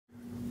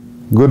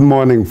Good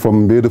morning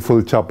from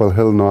beautiful Chapel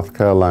Hill, North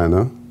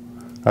Carolina.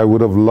 I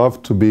would have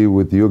loved to be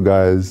with you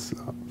guys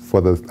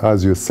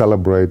as you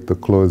celebrate the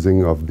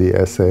closing of the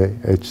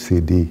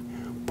SAHCD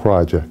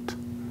project.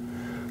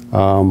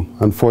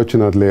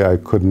 Unfortunately, I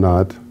could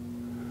not,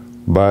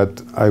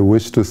 but I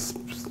wish to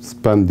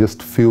spend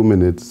just a few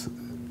minutes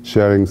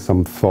sharing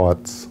some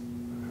thoughts,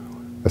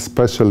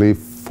 especially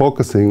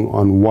focusing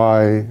on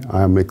why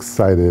I'm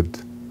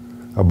excited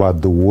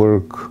about the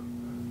work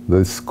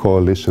this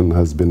coalition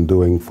has been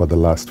doing for the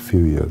last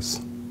few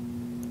years.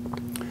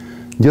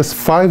 Just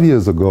 5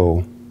 years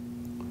ago,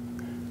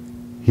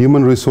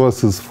 Human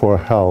Resources for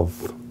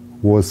Health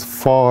was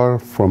far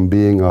from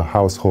being a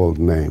household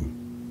name.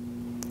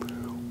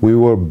 We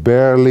were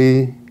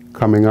barely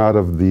coming out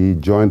of the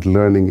Joint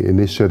Learning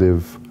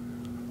Initiative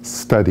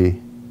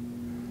study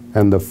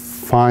and the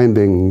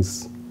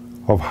findings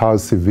of how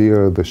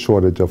severe the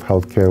shortage of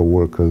healthcare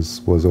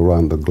workers was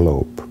around the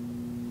globe.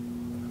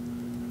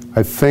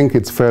 I think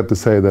it's fair to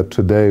say that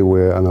today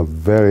we're on a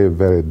very,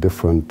 very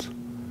different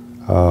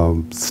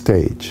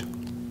stage.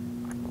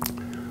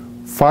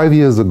 5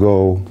 years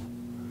ago,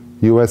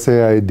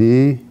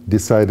 USAID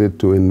decided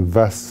to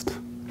invest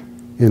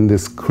in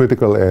this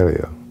critical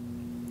area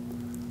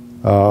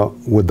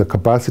with the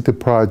capacity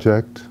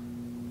project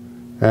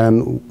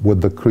and with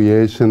the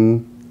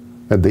creation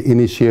and the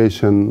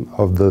initiation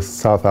of the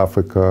South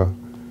Africa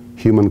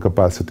Human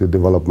Capacity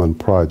Development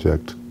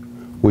Project,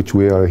 which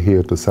we are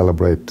here to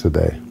celebrate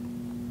today.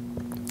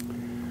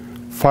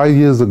 5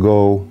 years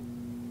ago,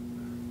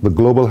 the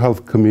global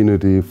health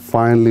community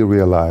finally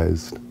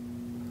realized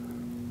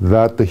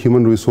that the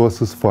human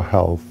resources for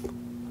health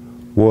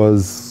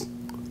was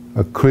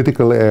a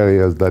critical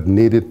area that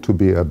needed to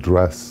be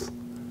addressed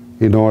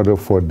in order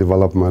for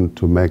development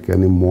to make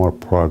any more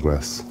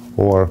progress,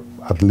 or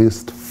at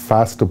least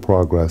faster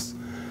progress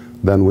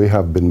than we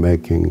have been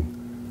making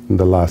in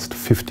the last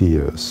 50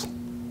 years.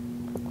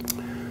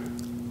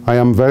 I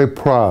am very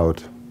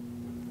proud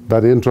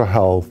that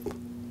IntraHealth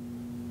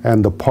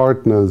and the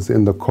partners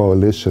in the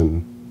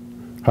coalition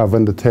have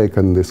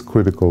undertaken this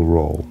critical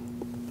role.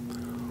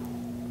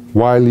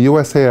 While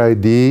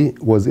USAID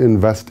was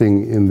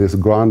investing in this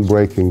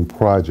groundbreaking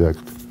project,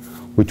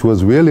 which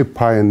was really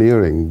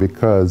pioneering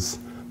because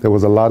there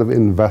was a lot of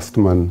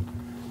investment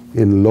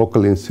in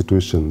local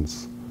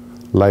institutions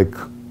like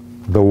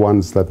the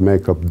ones that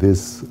make up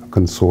this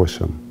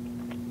consortium.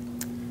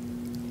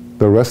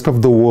 The rest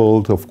of the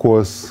world, of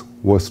course,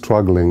 was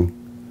struggling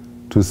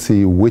to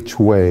see which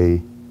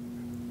way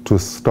to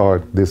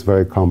start this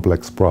very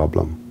complex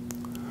problem.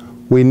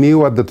 We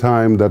knew at the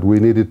time that we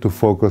needed to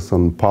focus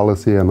on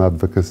policy and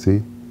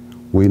advocacy.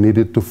 We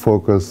needed to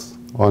focus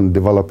on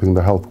developing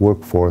the health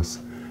workforce,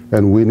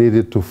 and we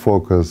needed to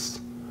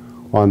focus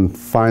on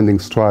finding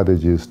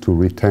strategies to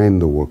retain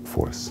the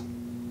workforce.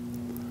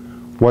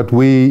 What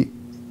we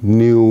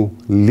knew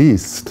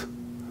least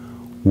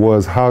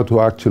was how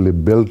to actually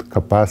build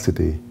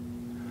capacity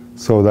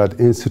so that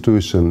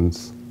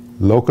institutions,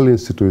 local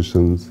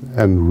institutions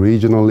and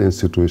regional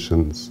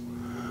institutions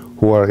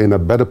who are in a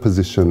better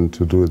position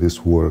to do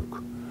this work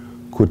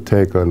could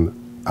take an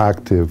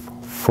active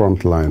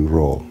frontline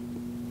role.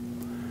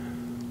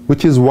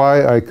 Which is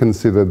why I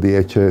consider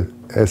the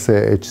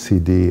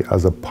SAHCD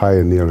as a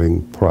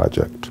pioneering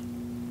project.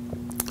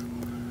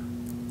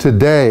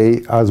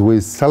 Today, as we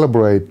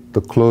celebrate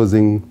the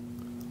closing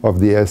of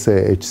the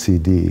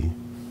SAHCD,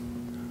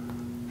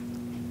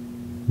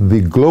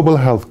 the global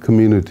health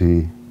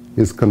community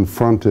is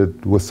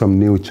confronted with some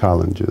new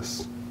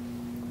challenges.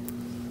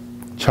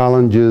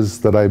 Challenges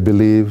that I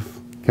believe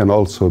can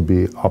also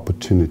be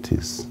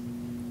opportunities.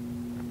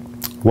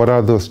 What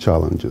are those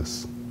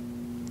challenges?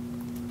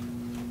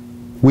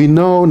 We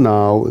know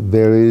now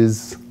there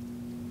is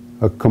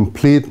a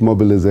complete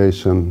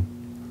mobilization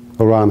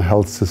around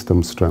health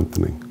system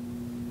strengthening.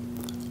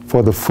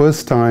 For the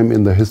first time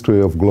in the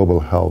history of global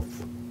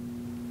health,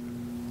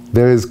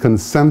 there is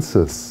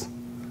consensus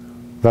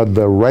that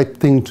the right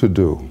thing to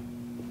do,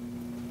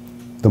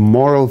 the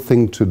moral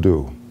thing to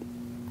do,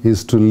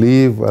 is to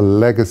leave a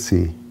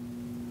legacy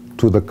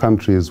to the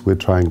countries we're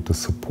trying to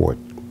support.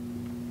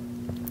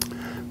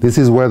 This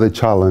is where the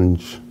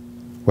challenges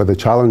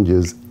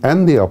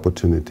and the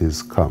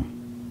opportunities come.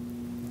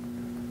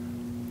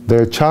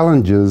 There are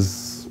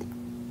challenges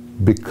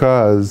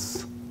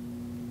because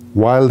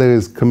while there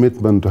is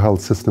commitment to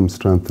health system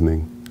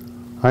strengthening,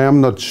 I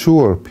am not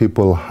sure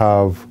people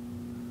have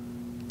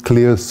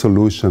clear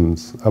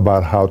solutions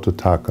about how to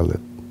tackle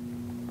it.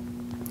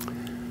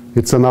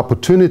 It's an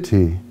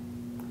opportunity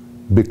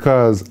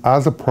because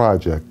as a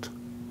project,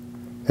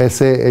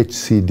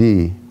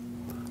 SAHCD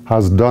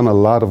has done a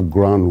lot of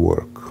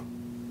groundwork.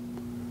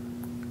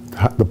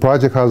 The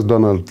project has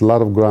done a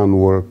lot of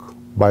groundwork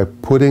by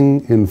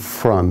putting in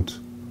front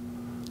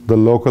the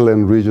local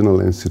and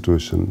regional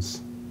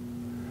institutions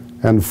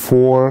and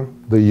for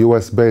the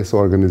US-based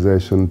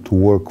organization to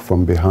work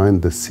from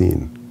behind the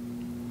scene.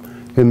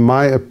 In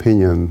my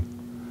opinion,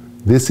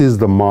 this is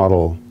the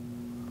model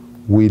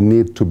we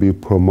need to be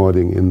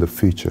promoting in the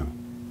future.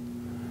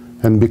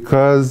 And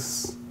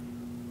because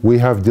we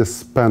have just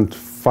spent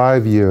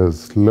 5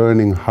 years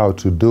learning how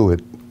to do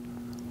it,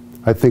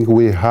 I think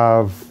we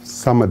have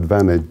some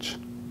advantage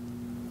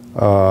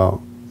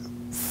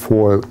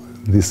for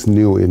this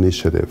new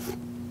initiative.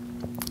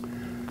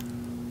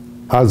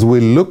 As we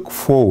look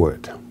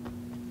forward,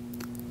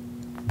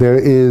 there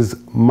is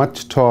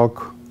much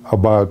talk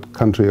about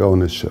country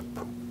ownership.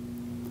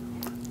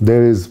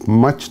 There is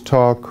much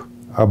talk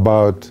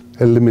about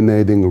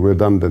eliminating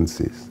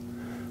redundancies.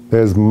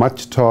 There's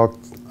much talk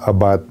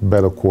about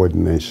better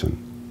coordination.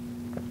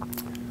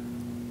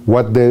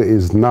 What there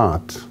is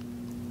not,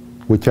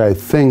 which I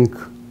think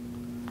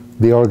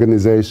the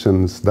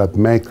organizations that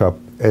make up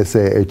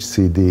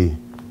SAHCD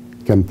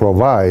can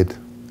provide,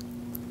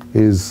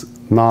 is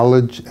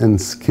knowledge and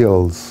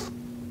skills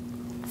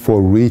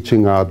for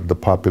reaching out the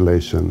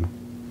population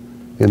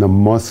in a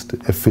most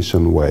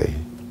efficient way.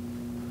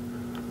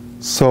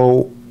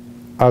 So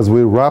as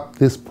we wrap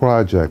this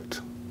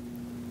project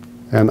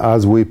and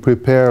as we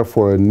prepare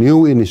for a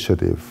new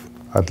initiative,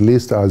 at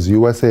least as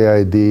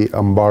USAID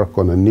embark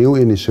on a new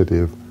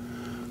initiative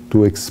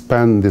to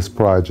expand this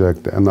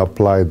project and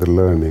apply the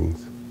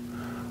learnings,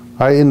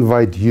 I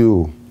invite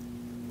you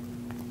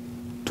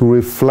to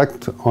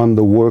reflect on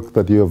the work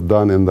that you have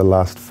done in the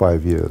last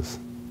 5 years.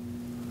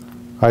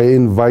 I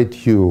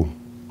invite you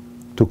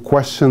to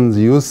question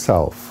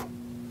yourself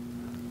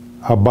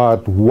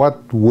about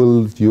what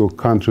will your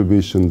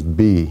contributions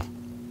be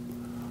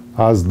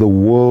as the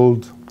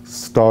world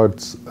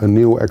starts a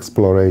new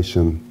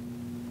exploration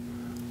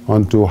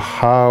onto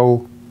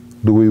how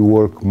do we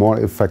work more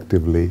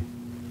effectively,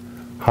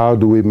 how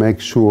do we make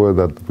sure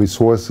that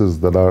resources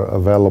that are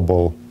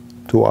available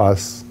to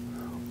us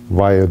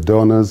via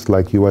donors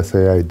like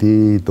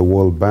USAID, the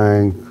World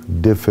Bank,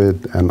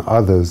 DFID, and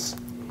others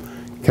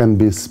can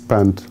be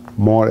spent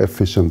more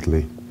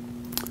efficiently.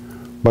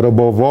 But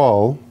above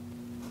all,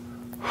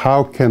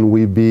 how can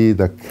we be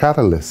the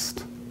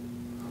catalyst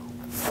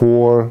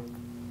for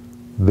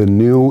the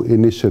new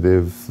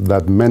initiative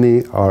that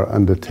many are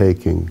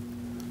undertaking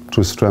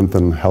to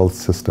strengthen health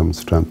system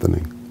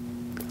strengthening?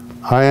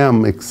 I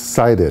am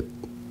excited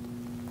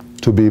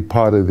to be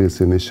part of this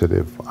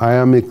initiative. I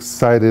am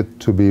excited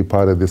to be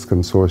part of this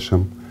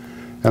consortium,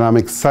 and I'm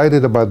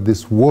excited about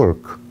this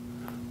work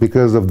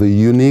because of the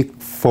unique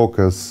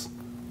focus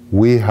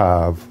we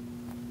have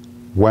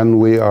when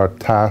we are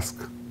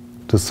tasked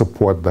to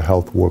support the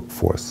health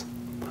workforce.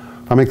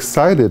 I'm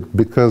excited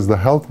because the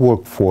health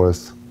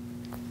workforce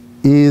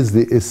is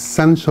the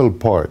essential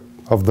part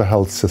of the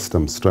health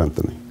system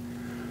strengthening.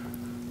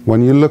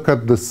 When you look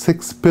at the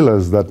 6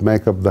 pillars that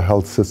make up the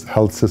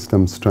health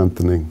system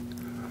strengthening,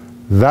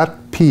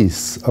 that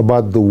piece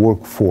about the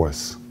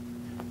workforce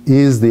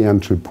is the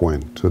entry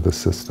point to the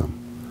system.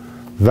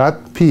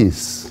 That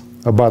piece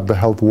about the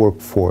health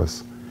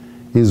workforce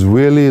is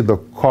really the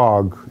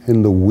cog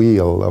in the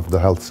wheel of the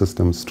health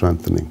system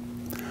strengthening.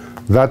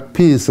 That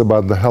piece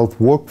about the health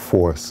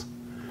workforce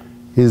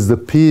is the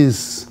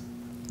piece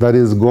that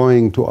is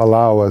going to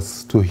allow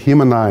us to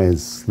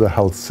humanize the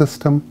health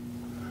system,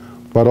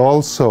 but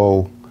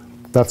also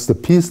that's the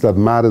piece that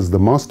matters the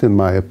most, in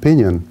my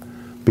opinion,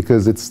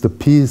 because it's the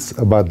piece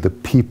about the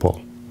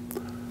people.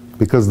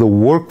 Because the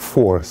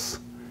workforce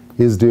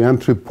is the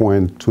entry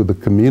point to the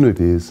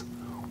communities,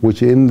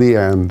 which in the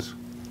end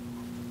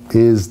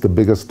is the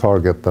biggest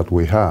target that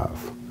we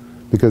have.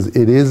 Because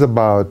it is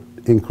about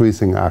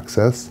increasing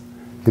access,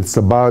 it's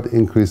about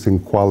increasing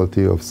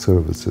quality of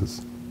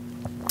services.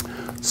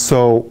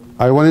 So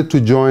I wanted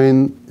to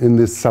join in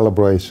this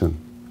celebration.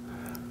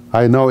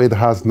 I know it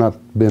has not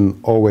been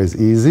always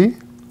easy.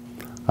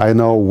 I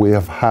know we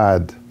have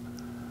had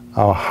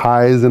our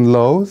highs and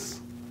lows,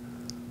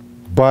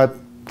 but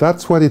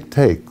that's what it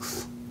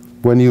takes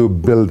when you're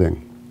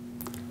building.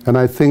 And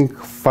I think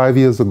 5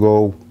 years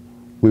ago,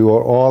 we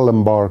were all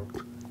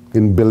embarked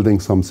in building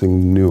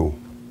something new.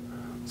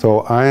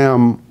 So I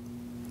am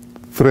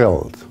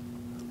thrilled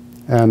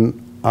and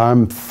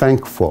I'm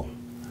thankful.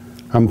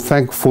 I'm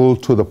thankful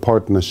to the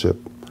partnership.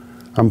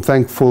 I'm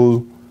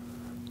thankful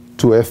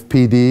to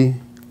FPD,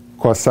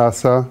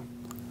 COSASA,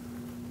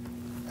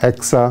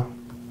 EXA,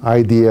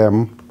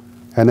 IDM,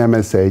 and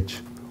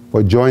MSH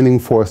for joining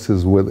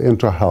forces with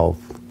IntraHealth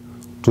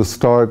to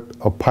start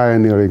a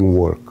pioneering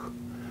work.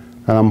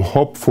 And I'm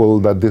hopeful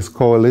that this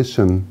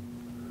coalition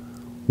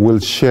will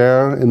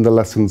share in the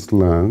lessons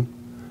learned,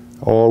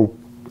 or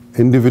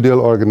individual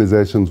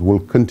organizations will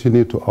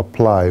continue to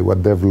apply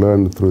what they've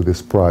learned through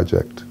this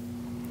project.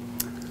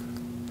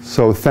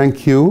 So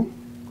thank you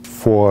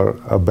for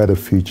a better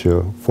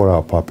future for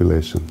our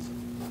populations.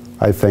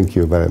 I thank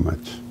you very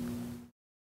much.